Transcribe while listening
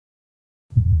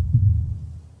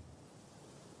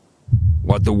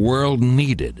What the world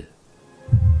needed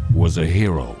was a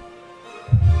hero.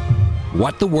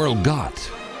 What the world got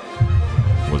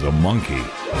was a monkey.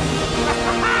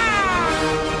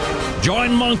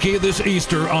 Join Monkey this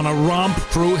Easter on a romp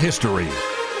through history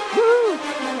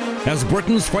as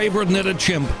Britain's favorite knitted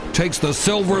chimp takes the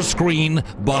silver screen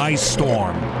by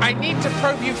storm. I need to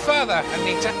probe you further,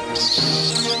 Anita.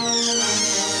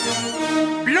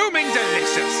 Blooming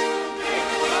delicious!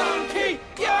 Monkey!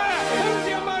 Yeah! Who's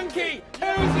your monkey?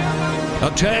 Who's your monkey?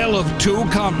 A tale of two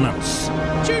continents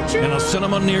Choo-choo! in a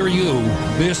cinema near you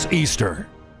this Easter.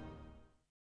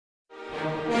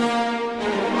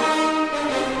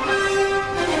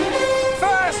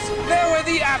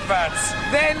 Adverts,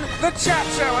 then the chat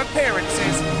show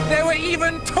appearances. There were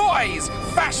even toys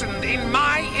fashioned in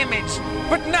my image.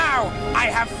 But now I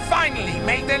have finally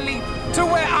made the leap to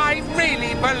where I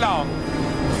really belong.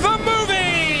 The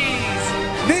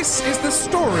movies! This is the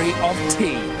story of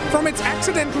tea. From its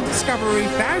accidental discovery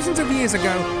thousands of years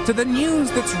ago to the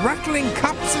news that's rattling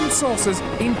cups and saucers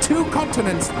in 2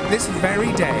 continents this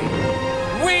very day.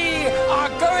 We are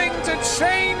going to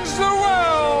change the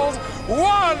world,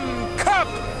 1 cup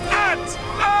at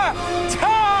a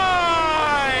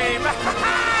time!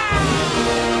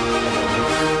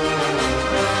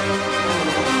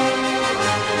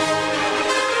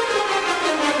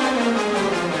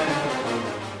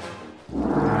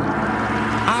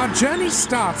 Our journey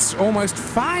starts almost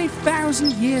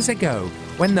 5,000 years ago,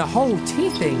 when the whole tea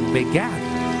thing began.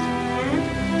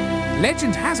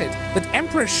 Legend has it that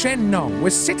Emperor Shen Nong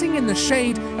was sitting in the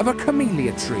shade of a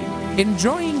camellia tree,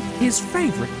 enjoying his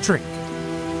favourite drink.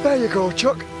 There you go,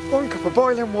 Chuck. 1 cup of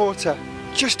boiling water.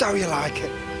 Just how you like it.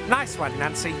 Nice one,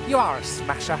 Nancy. You are a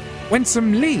smasher. When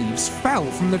some leaves fell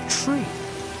from the tree,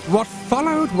 what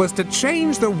followed was to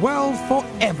change the world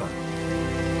forever.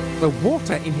 The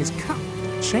water in his cup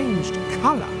changed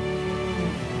colour.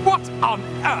 What on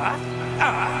earth?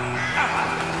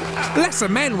 Lesser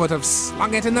men would have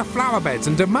slung it in the flower beds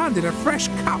and demanded a fresh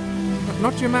cup. But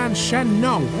not your man Shen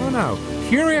Nong. Oh no.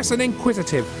 Curious and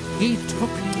inquisitive, he took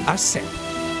a sip.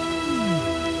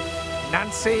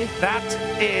 Nancy, that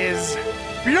is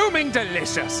blooming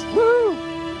delicious. Woo!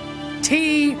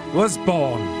 Tea was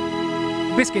born.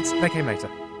 Biscuits, they came later.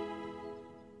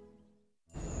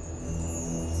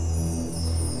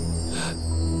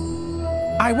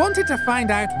 I wanted to find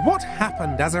out what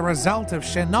happened as a result of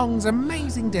Shen Nong's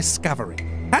amazing discovery.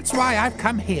 That's why I've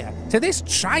come here, to this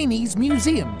Chinese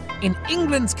museum in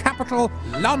England's capital,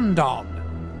 London.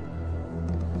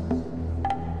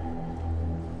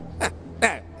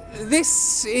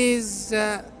 This is...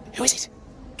 who is it?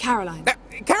 Caroline.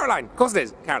 Caroline, of course it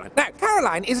is, Caroline. Now,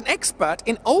 Caroline is an expert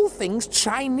in all things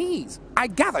Chinese. I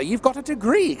gather you've got a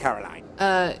degree, Caroline.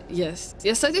 Yes.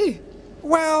 Yes, I do.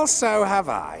 Well, so have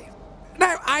I.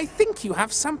 Now, I think you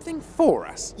have something for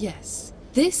us. Yes.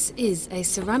 This is a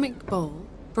ceramic bowl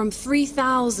from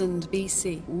 3000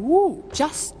 BC. Ooh.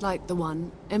 Just like the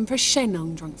one Emperor Shen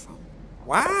Nong drank from.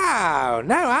 Wow,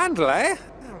 no handle, eh?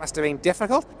 That must have been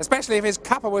difficult, especially if his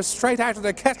cuppa was straight out of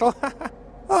the kettle.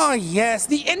 Oh, yes,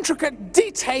 the intricate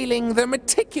detailing, the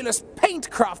meticulous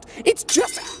paintcraft. It's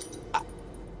just...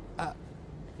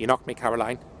 You knocked me,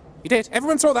 Caroline. You did.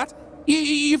 Everyone saw that.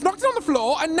 You've knocked it on the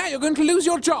floor, and now you're going to lose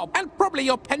your job. And probably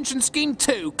your pension scheme,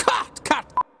 too. Cut!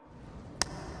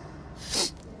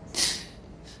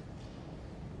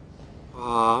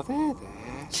 Ah, there. A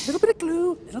little bit of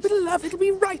glue, a little bit of love. It'll be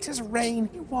right as rain.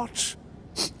 You watch.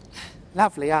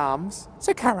 Lovely arms.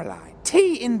 So, Caroline,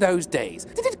 tea in those days,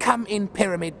 did it come in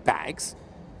pyramid bags?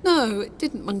 No, it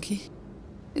didn't, Monkey.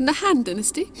 In the Han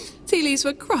Dynasty, tea leaves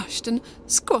were crushed and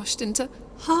squashed into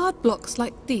hard blocks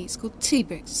like these called tea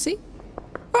bricks, see?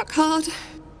 Rock hard.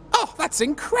 Oh, that's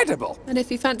incredible. And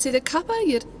if you fancied a cuppa,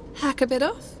 you'd hack a bit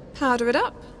off, powder it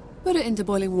up, put it into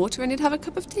boiling water, and you'd have a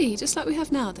cup of tea, just like we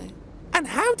have nowadays. And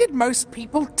how did most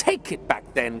people take it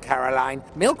back then, Caroline?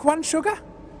 Milk, 1 sugar?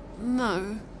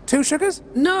 No. 2 sugars?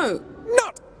 No.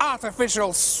 Not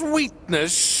artificial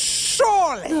sweeteners,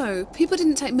 surely? No, people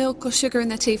didn't take milk or sugar in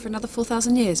their tea for another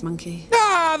 4,000 years, Monkey.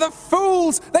 Ah, the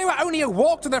fools! They were only a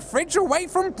walk to the fridge away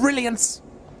from brilliance.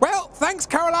 Well, thanks,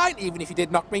 Caroline, even if you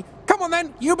did knock me. Come on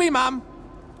then, you be mum.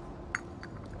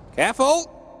 Careful.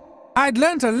 I'd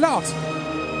learnt a lot.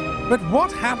 But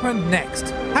what happened next?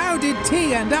 How did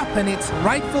tea end up in its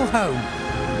rightful home?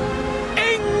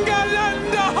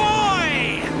 England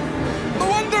ahoy! The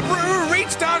Wonder Brew reached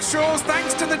reached our shores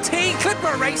thanks to the tea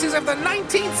clipper races of the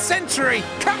 19th century.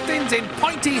 Captains in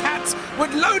pointy hats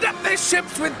would load up their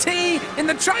ships with tea in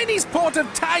the Chinese port of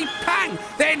Taipang,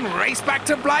 then race back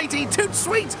to Blighty, toot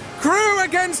sweet. Crew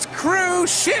against crew,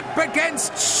 ship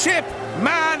against ship,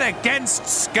 man against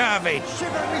scurvy.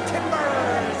 Shivery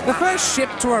timbers! The first ship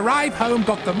to arrive home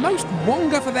got the most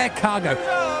wonga for their cargo.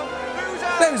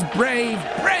 Those brave,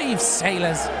 brave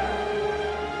sailors.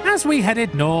 As we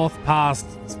headed north past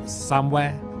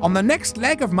somewhere, on the next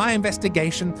leg of my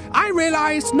investigation, I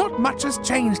realized not much has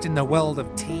changed in the world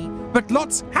of tea, but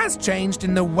lots has changed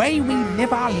in the way we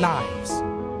live our lives.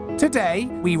 Today,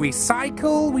 we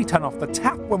recycle, we turn off the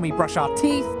tap when we brush our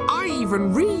teeth. I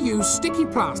even reuse sticky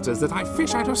plasters that I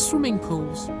fish out of swimming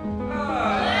pools.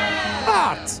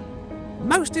 But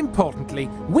most importantly,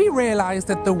 we realize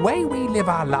that the way we live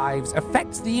our lives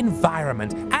affects the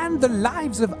environment and the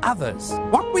lives of others.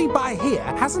 What we buy here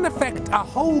has an effect a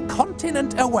whole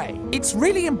continent away. It's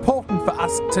really important for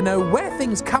us to know where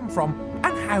things come from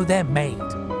and how they're made.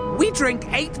 We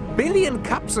drink 8 billion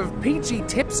cups of PG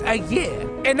Tips a year,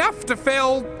 enough to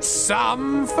fill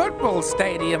some football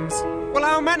stadiums. Well,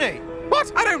 how many?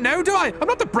 What? I don't know, do I? I'm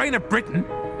not the brain of Britain.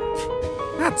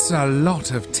 That's a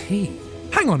lot of tea.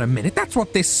 Hang on a minute, that's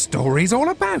what this story's all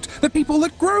about. The people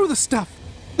that grow the stuff.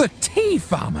 The tea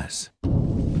farmers.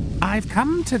 I've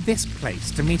come to this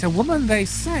place to meet a woman they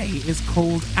say is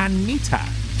called Anita.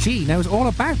 She knows all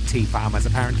about tea farmers,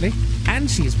 apparently,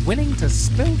 and she's willing to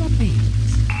spill the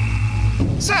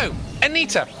beans. So,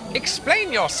 Anita,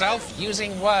 explain yourself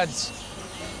using words.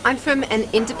 I'm from an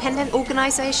independent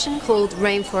organisation called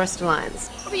Rainforest Alliance.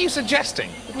 What are you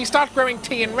suggesting? That we start growing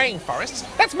tea in rainforests?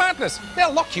 That's madness.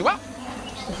 They'll lock you up.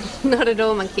 Not at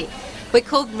all, Monkey. We're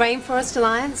called Rainforest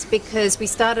Alliance because we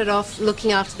started off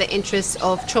looking after the interests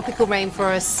of tropical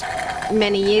rainforests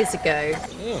many years ago.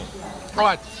 All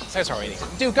right, so sorry, Anita.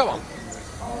 Do go on.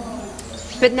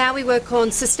 But now we work on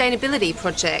sustainability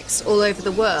projects all over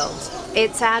the world.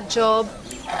 It's our job...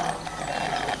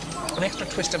 An extra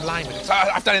twist of line.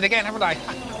 I've done it again, haven't I?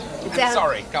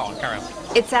 Sorry, go on, carry on.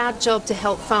 It's our job to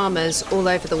help farmers all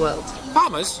over the world.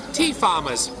 Farmers? Tea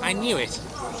farmers. I knew it.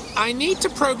 I need to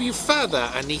probe you further,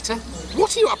 Anita.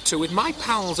 What are you up to with my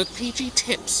pals at PG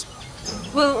Tips?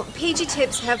 Well, PG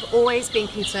Tips have always been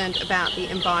concerned about the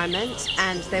environment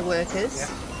and their workers,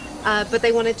 but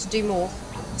they wanted to do more.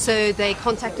 So they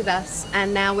contacted us,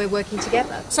 and now we're working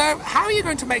together. So how are you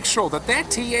going to make sure that their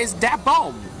tea is da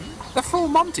bomb? The full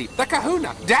Monty, the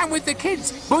kahuna, down with the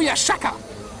kids, booyah shaka.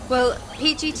 Well,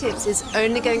 PG Tips is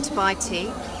only going to buy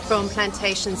tea from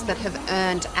plantations that have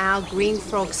earned our Green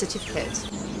Frog certificate.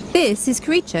 This is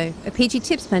Kericho, a PG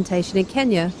Tips plantation in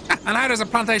Kenya. And how does a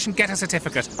plantation get a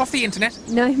certificate? Off the internet?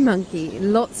 No, Monkey,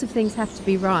 lots of things have to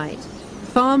be right.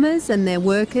 Farmers and their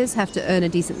workers have to earn a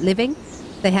decent living.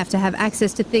 They have to have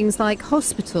access to things like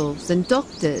hospitals and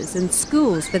doctors and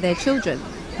schools for their children.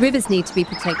 Rivers need to be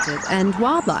protected, and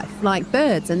wildlife, like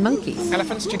birds and monkeys.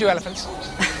 Elephants? Do you do elephants?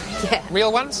 Yeah.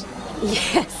 Real ones?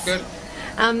 Yes. Good.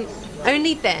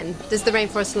 Only then does the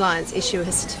Rainforest Alliance issue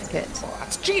a certificate. Oh,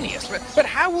 that's genius. But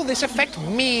how will this affect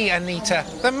me, Anita,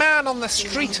 the man on the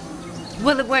street?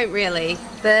 Well, it won't really,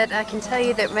 but I can tell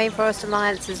you that Rainforest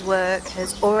Alliance's work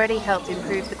has already helped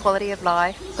improve the quality of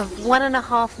life of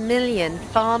 1.5 million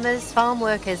farmers, farm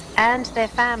workers and their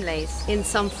families in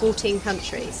some 14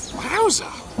 countries. Wowza!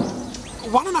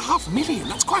 1.5 million,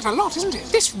 that's quite a lot, isn't it?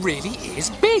 This really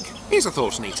is big. Here's a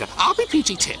thought, Anita. I'll be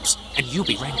PG Tips, and you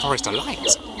be Rainforest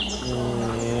Alliance.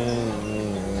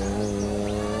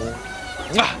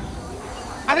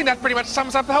 I think that pretty much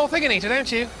sums up the whole thing, Anita, don't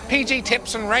you? PG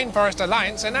Tips and Rainforest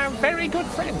Alliance are now very good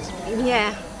friends.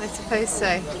 Yeah, I suppose so.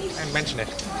 And mention it.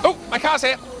 Oh, my car's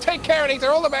here. Take care, Anita.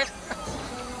 All the best.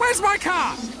 Where's my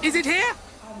car? Is it here?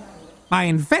 My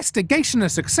investigation a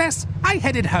success, I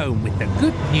headed home with the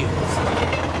good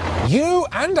news. You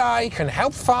and I can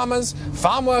help farmers,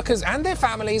 farm workers and their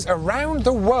families around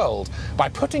the world by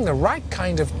putting the right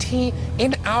kind of tea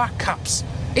in our cups.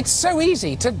 It's so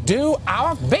easy to do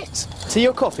our bit. Tea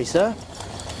or coffee, sir?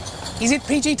 Is it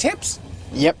PG Tips?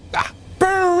 Yep. Ah,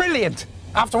 brilliant!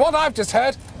 After what I've just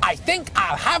heard, I think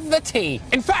I'll have the tea.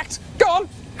 In fact, go on,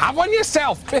 have one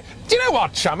yourself. Do you know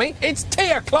what, chummy? It's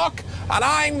tea o'clock and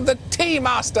I'm the tea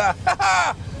master.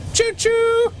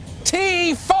 Choo-choo!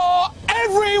 Tea for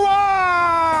everyone!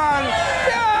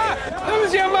 Yeah!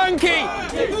 Who's your monkey?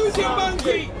 Who's your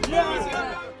monkey?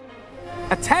 Yeah.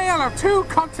 A tale of two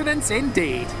continents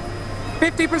indeed.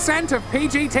 50% of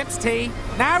PG Tips tea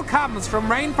now comes from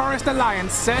Rainforest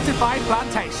Alliance certified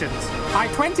plantations. By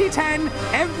 2010,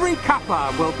 every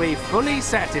cuppa will be fully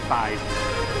certified.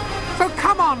 So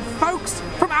come on, folks,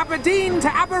 from Aberdeen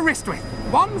to Aberystwyth,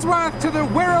 Wandsworth to the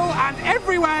Wirral and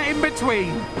everywhere in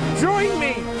between. Join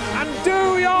me and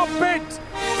do your bit.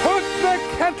 Put the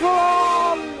kettle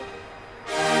on.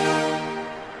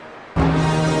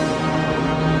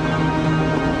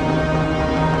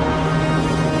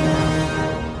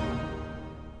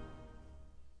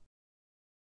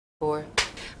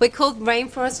 We're called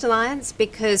Rainforest Alliance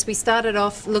because we started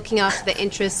off looking after the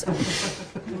interests of...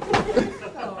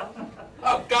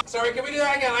 Oh, God, sorry, can we do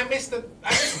that again? I missed the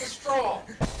straw.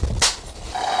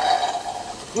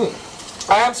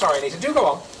 I am sorry, Anita. Do go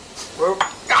on.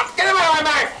 God, get him out of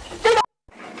my mouth! Get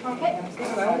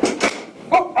on! Okay.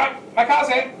 Oh, right, my car's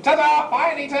here. Ta-da!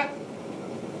 Bye, Anita.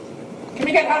 Can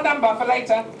we get her number for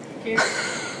later? Thank you.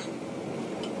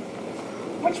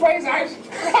 Which way's out?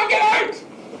 Oh, get out!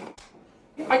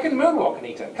 I can moonwalk,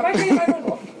 Anita. Can I see if I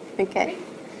moonwalk? Okay.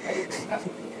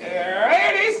 There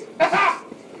it is!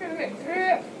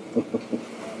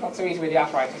 Not so easy with the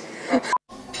arthritis.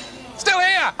 Still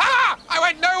here! Ah! I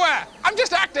went nowhere! I'm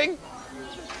just acting!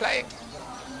 Playing.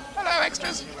 Hello,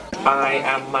 extras. I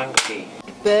am Monkey.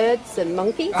 Birds and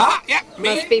monkeys Ah, yeah,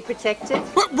 me. must be protected.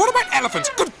 What about elephants?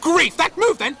 Good grief, that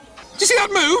move then! Did you see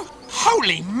that move?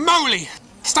 Holy moly!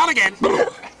 Start again.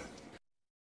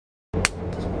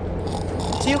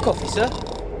 Tea or coffee, sir?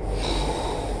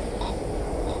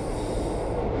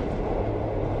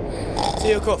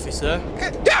 Tea or coffee, sir?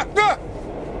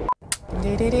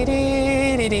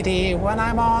 When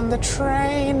I'm on the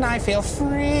train, I feel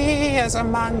free as a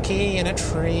monkey in a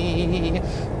tree.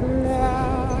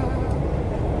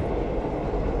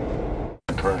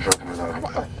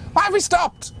 Why have we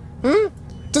stopped?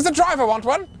 Does the driver want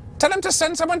one? Tell him to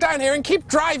send someone down here and keep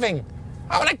driving.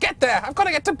 I want to get there. I've got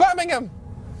to get to Birmingham.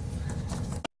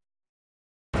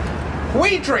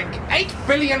 We drink 8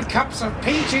 billion cups of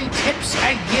PG Tips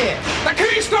a year. Now,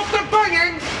 can you stop the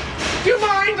banging? Do you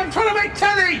mind? I'm trying to make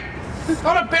telly.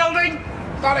 Not a building.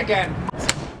 Not again.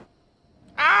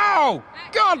 Ow!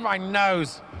 God, my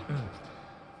nose.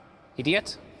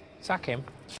 Idiot. Sack him.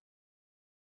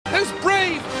 Those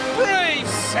brave, brave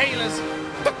sailors.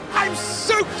 But I'm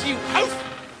soaked, you oaf!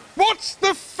 What's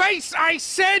the face, I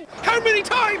said? How many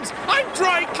times? I'm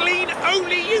dry clean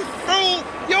only, you fool!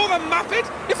 You're the Muppet!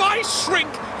 If I shrink,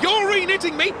 you're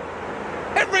re-knitting me!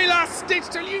 Every last stitch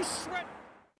till you sweat!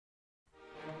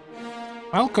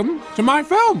 Welcome to my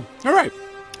film! Alright,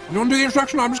 you want to do the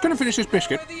introduction? I'm just going to finish this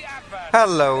biscuit.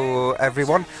 Hello,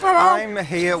 everyone. Hello. I'm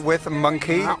here with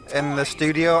Monkey in the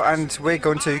studio, and we're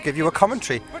going to give you a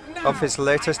commentary of his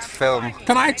latest film.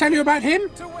 Can I tell you about him?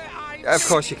 Of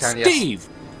course you can, yes. Steve.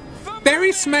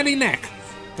 Very smelly neck.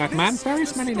 That man, very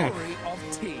smelly neck.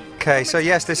 Okay, so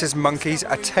yes, this is Monkey's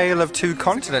A Tale of Two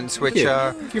Continents, which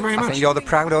Thank you very I much. think you're the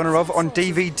proud owner of on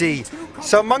DVD.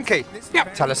 So, Monkey,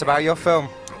 Yep. tell us about your film.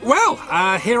 Well,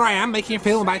 here I am making a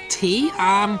film about tea.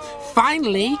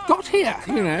 Finally got here.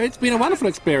 You know, it's been a wonderful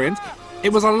experience.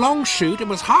 It was a long shoot. It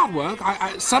was hard work.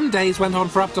 Some days went on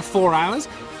for up to 4 hours,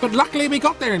 but luckily we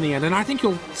got there in the end, and I think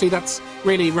you'll see that's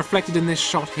really reflected in this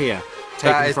shot here.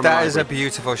 That is a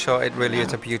beautiful shot. It really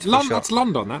is a beautiful shot. That's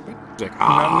London, that bit.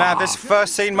 Now, this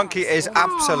first scene, Monkey, is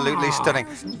absolutely stunning.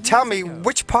 Tell me,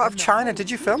 which part of China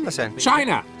did you film this in?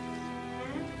 China.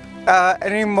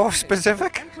 Any more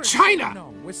specific? China.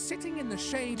 We're sitting in the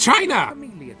shade China. of the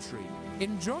camellia tree.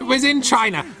 It was in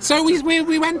China. So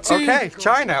we went to... Okay,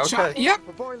 China, okay. Yep.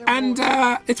 And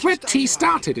it's where tea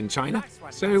started in China.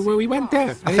 So we went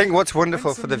there. I think what's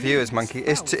wonderful for the viewers, Monkey,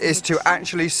 is to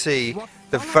actually see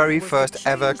the very first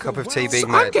ever cup of tea being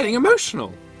I'm made. getting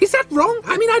emotional. Is that wrong?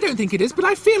 I mean, I don't think it is, but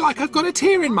I feel like I've got a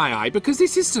tear in my eye because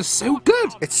this is just so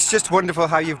good. It's just wonderful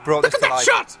how you've brought Look this at to that life.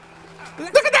 shot!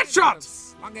 Look at that shot!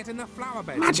 slung it in the flower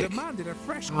bed Magic. and demanded a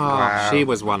fresh Oh, she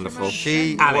was wonderful.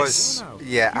 She Alice. was,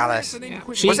 yeah, Alice. Yeah.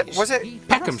 Was it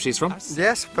Peckham she's from?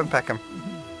 Yes, from Peckham.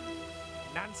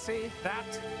 Nancy,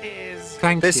 that is...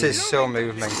 Thank This you. is so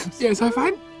moving. Yes, I'm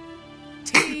fine.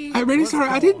 I'm really sorry.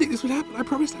 I didn't think this would happen. I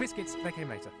promised. Biscuits, they came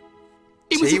later.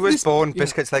 Tea was this- born, yeah.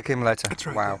 biscuits they came later. That's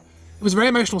right. Wow. It was a very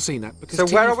emotional scene, that. Because So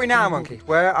tea- where are we now, Monkey?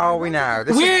 Where are we now?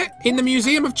 This We're in the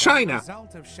Museum of China.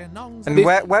 Result of Shenong's... and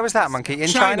where was that, Monkey? In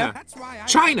China? That's why I...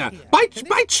 China.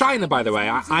 By China, by the way,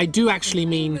 I do actually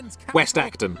mean West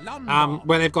Acton,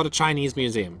 where they've got a Chinese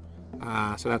museum.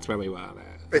 So that's where we were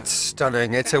there. It's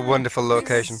stunning. It's a wonderful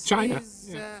location. China.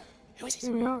 Yeah.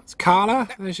 Here we are. It's Carla.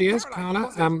 There she is,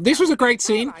 Carla. This was a great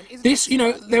scene. This, you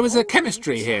know, there was a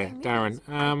chemistry here, Darren.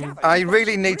 I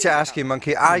really need to ask you,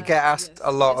 Monkey. I get asked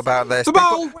a lot about this. The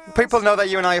bowl! People know that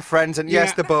you and I are friends, and yes,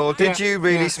 Yeah. the bowl. Did Yeah. you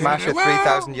really Yeah. smash a Well,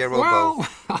 3,000-year-old bowl?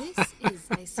 This is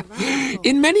a survival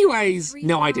in many ways,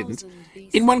 no, I didn't.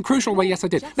 In one crucial way, yes, I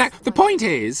did. Now, the point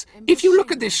is, if you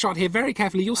look at this shot here very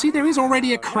carefully, you'll see there is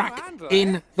already a crack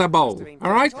in the bowl.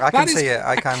 All right? I can see it.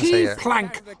 I can see it. Key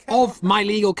plank of my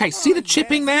legal case. See the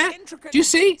chipping there? Do you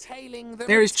see?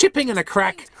 There is chipping and a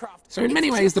crack. So in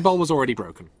many ways, the bowl was already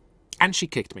broken. And she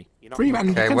kicked me. And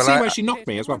you can see where she knocked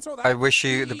me as well. I wish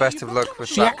you the best of luck with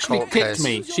She that actually court kicked case.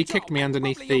 me. She kicked me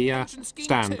underneath the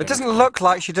stand. It doesn't look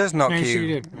like she does knock No, you. she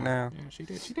did. No. Yeah, she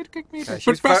did. She did kick me. Yeah,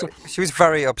 But she was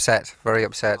very upset. Very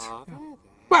upset.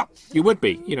 well, you would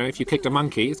be. You know, if you kicked a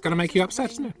monkey, it's going to make you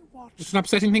upset, isn't it? It's an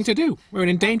upsetting thing to do. We're an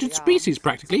endangered species,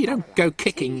 practically. You don't go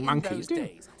kicking monkeys, do you?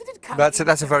 That's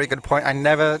a very good point. I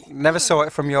never saw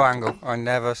it from your angle. I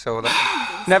never saw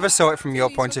that. Never saw it from your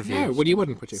point of view. No, well, you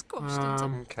wouldn't, would you?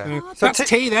 Okay. So that's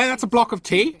tea there. That's a block of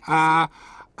tea.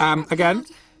 Again,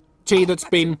 tea that's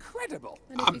been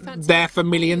there for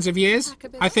millions of years,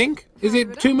 I think. Is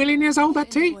it 2 million years old, that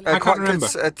tea? I can't remember.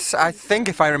 I think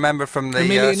if I remember from the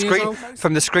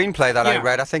screenplay that I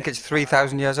read, I think it's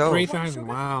 3,000 years old. 3,000,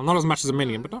 wow. Not as much as a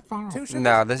million, but not far off.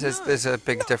 No, there's a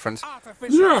big difference.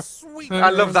 Yeah. I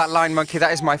love that line, Monkey.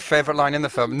 That is my favourite line in the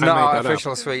film. Not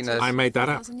artificial sweeteners. I made that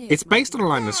up. It's based on a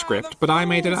line in the script, but I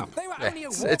made it up. Yeah,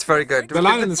 it's very good. The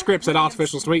line in the script said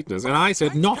artificial sweeteners, and I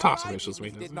said not artificial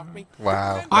sweeteners.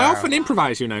 Wow. I often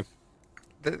improvise, you know.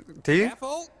 Do you?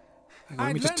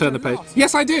 Let me just turn the page.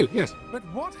 Yes, I do, yes. But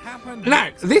what happened? Now,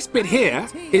 this bit here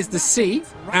is the sea,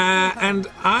 and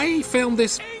I filmed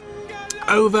this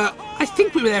over, I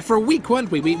think we were there for a week, weren't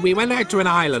we? We went out to an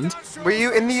island. Were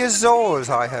you in the Azores,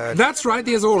 I heard? That's right,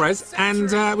 the Azores,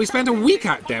 and we spent a week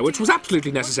out there, which was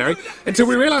absolutely necessary, until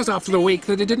we realised after the week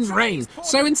that it didn't rain.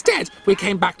 So instead, we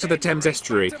came back to the Thames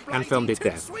estuary and filmed it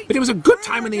there. But it was a good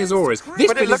time in the Azores. This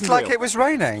But it bit looked isn't like real. it was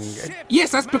raining.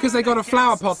 Yes, that's because they got a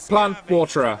flower pot plant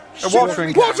waterer. A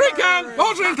watering can. Watering can!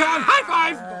 Watering can!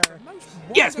 High five!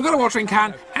 Yes, we got a watering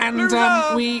can, and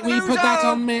we put that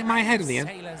on my head in the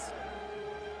end.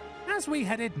 As we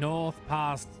headed north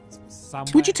past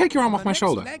somewhere, Would you take your arm off my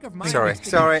shoulder? Sorry.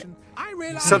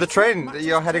 So the train,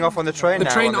 you're heading off on the train The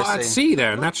now. train on this at scene. sea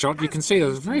there in that shot, you can see it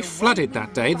was very flooded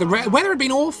that day. The weather had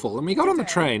been awful, and we got on the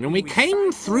train and we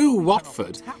came through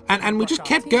Watford, and we just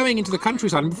kept going into the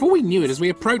countryside. And before we knew it, as we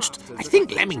approached, I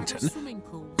think, Leamington,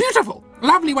 beautiful,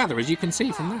 lovely weather, as you can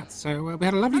see from that. So we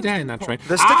had a lovely day in that train.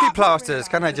 The sticky plasters,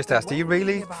 can I just ask, do you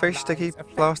really fish sticky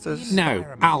plasters? No,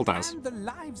 Al does.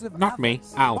 Not me,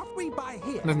 Al.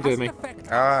 Nothing to do with me.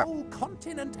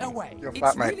 Your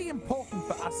flatmate.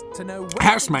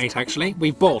 Housemate, actually,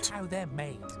 we've bought.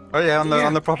 Oh yeah,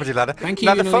 on the property ladder. Thank you,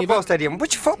 Now the Unilever. football stadium.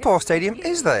 Which football stadium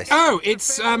is this? Oh,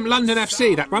 it's London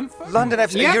FC, that one. London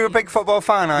FC. Yeah. You're a big football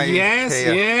fan, are you? Yes,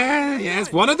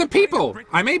 yes. One of the people.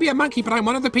 I may be a monkey, but I'm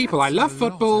one of the people. I love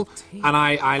football, and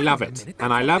I love it.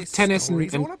 And I love tennis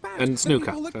and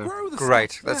snooker. So.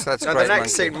 Great. That's great. The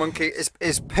next scene, Monkey,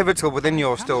 is pivotal within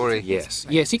your story. Yes,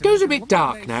 it goes a bit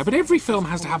dark now, but every film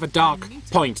has to have a dark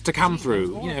point to come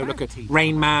through. You know, look at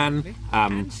Rain Man,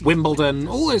 Wimbledon.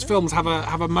 All those films have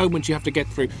a moment you have to get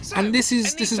through, and this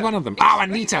is one of them. Oh,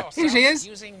 Anita, here she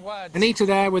is. Anita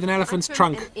there with an elephant's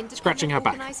trunk scratching her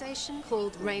back.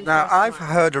 Now, I've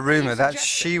heard a rumour that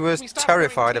she was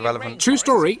terrified of elephants. True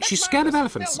story. She's scared of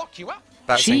elephants.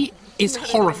 That She scene. is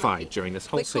horrified during this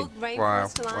whole scene. Wow.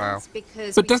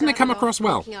 But doesn't it come across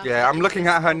well? Yeah, I'm looking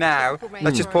at her now.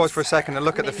 Let's just pause for a second and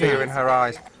look at the fear in her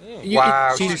eyes.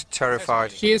 Wow, she's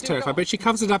terrified. She is terrified, but she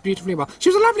covers it up beautifully well. She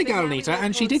was a lovely girl, Anita,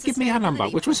 and she did give me her number,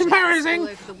 which was embarrassing,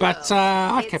 but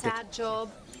I've kept it.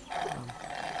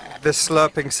 This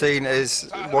slurping scene is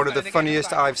one of the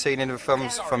funniest I've seen in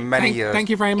films for many years. Thank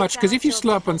you very much, because if you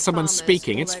slurp when someone's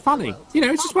speaking, it's funny. You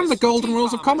know, it's just one of the golden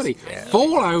rules of comedy.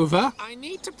 Fall over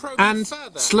and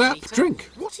slurp drink.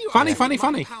 Funny, funny,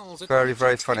 funny. Very,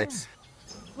 very funny.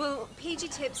 Well, PG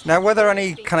Tips. Now, were there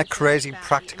any kind of crazy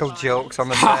practical jokes on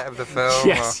the set of the film?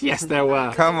 Yes, there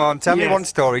were. Come on, tell me one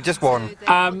story, just one.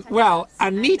 Well,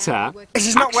 Anita...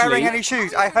 She's not wearing actually- any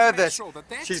shoes. I heard this.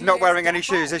 She's not wearing any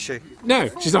shoes, is she? No,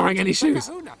 she's not wearing any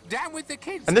shoes.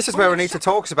 And this is where Anita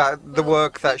talks about the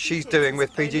work that she's doing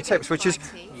with PG Tips, which is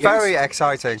very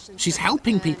exciting. She's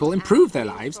helping people improve their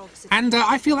lives, and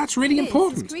I feel that's really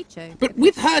important. But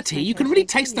with her tea, you can really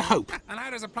taste the hope. And how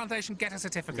does a plantation get a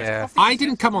certificate? Yeah. I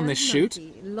didn't come on this shoot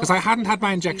because I hadn't had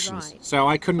my injections, so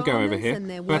I couldn't go over here.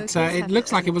 But it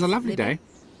looks like it was a lovely day.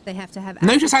 They have to have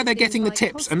Notice how they're getting the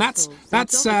tips, and that's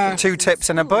 2 tips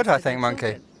and a bud, I think,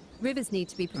 Monkey. Rivers need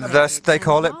to be Thus, they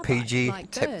call it PG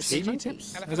Tips. PG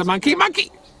Tips. There's a monkey.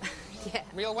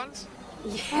 Real ones?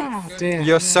 Oh dear.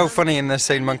 You're so funny in this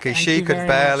scene, Monkey. She you could very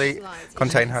barely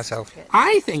contain herself.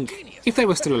 I think if they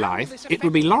were still alive, it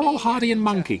would be Laurel, Hardy, and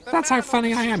Monkey. That's how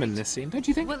funny I am in this scene, don't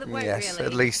you think? Well, it won't Yes,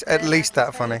 really. at least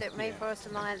that funny. That Rainforest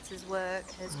Alliance's work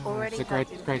has already It's a great,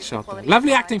 helped great improve shot. the quality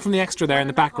Lovely of acting life from the extra there in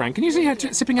the background. Can you see her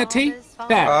sipping her tea? farmers,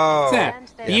 There, Oh. there. and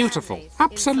their Beautiful. families in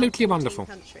Absolutely some 14 wonderful.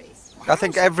 countries. I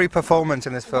think every performance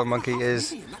in this film, Monkey,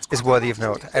 is worthy of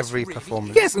note. Every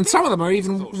performance. Yes, and some of them are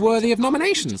even worthy of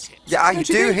nominations. Yeah, I Don't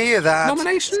you do think? hear that.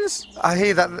 Nominations? I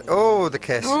hear that. Oh, the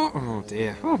kiss. Oh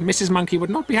dear. Oh, Mrs. Monkey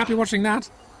would not be happy watching that.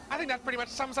 I think that pretty much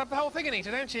sums up the whole thing,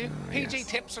 Anita, don't you? PG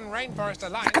Tips and Rainforest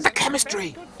Alliance. Look at the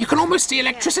chemistry. You can almost see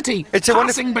electricity It's a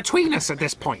passing between us at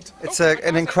this point. It's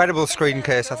an incredible screen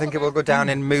case. I think it will go down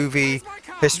in movie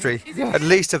history, at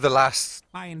least of the last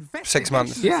My investigation 6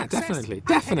 months. Yeah, success. definitely,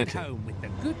 I head definitely. home with the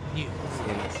good news.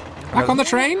 Back on the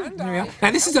train? There we are.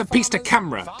 Now, this is a piece to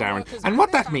camera, Darren. And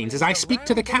what that means is I speak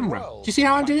to the camera. Do you see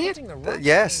how I'm doing it?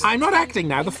 Yes. I'm not acting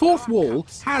now. The fourth wall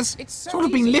has sort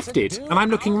of been lifted, and I'm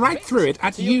looking right through it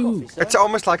at you. It's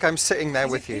almost like I'm sitting there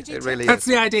with you. It really That's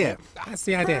is. the idea. That's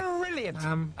the idea. Brilliant.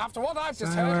 After what I've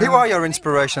just heard. Who are your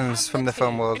inspirations from the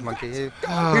film world, Monkey?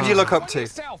 Who do you look up to?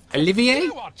 Olivier,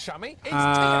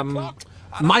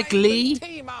 Mike Lee,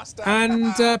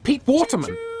 and Pete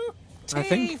Waterman. I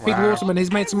think Pete Waterman.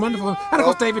 He's made some wonderful, and of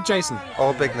course David Jason.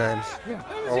 All big names.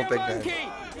 All big names.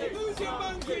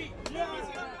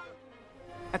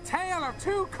 A tale of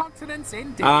two continents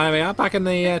indeed. There we are, back in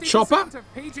the chopper.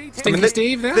 Stinky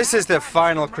Steve there. This is the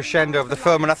final crescendo of the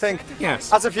film, and I think,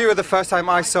 Yes. as a viewer, the first time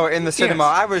I saw it in the cinema,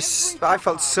 I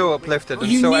felt so uplifted and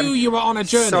You so knew you were on a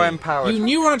journey. so empowered. You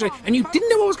knew you were on a journey, and you didn't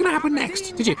know what was going to happen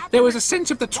next, did you? There was a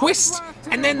sense of the twist,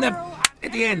 and then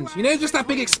at the end, you know, just that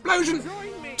big explosion.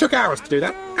 Took hours to do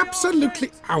that.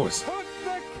 Absolutely hours.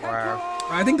 Wow.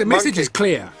 I think the message is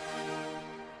clear.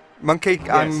 Monkey,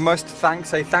 I must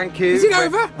say thank you. Is it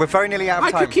over? We're very nearly out of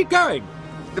I time. could keep going.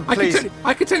 Please.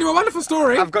 I could tell you a wonderful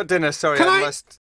story. I've got dinner, sorry, Can I I- must.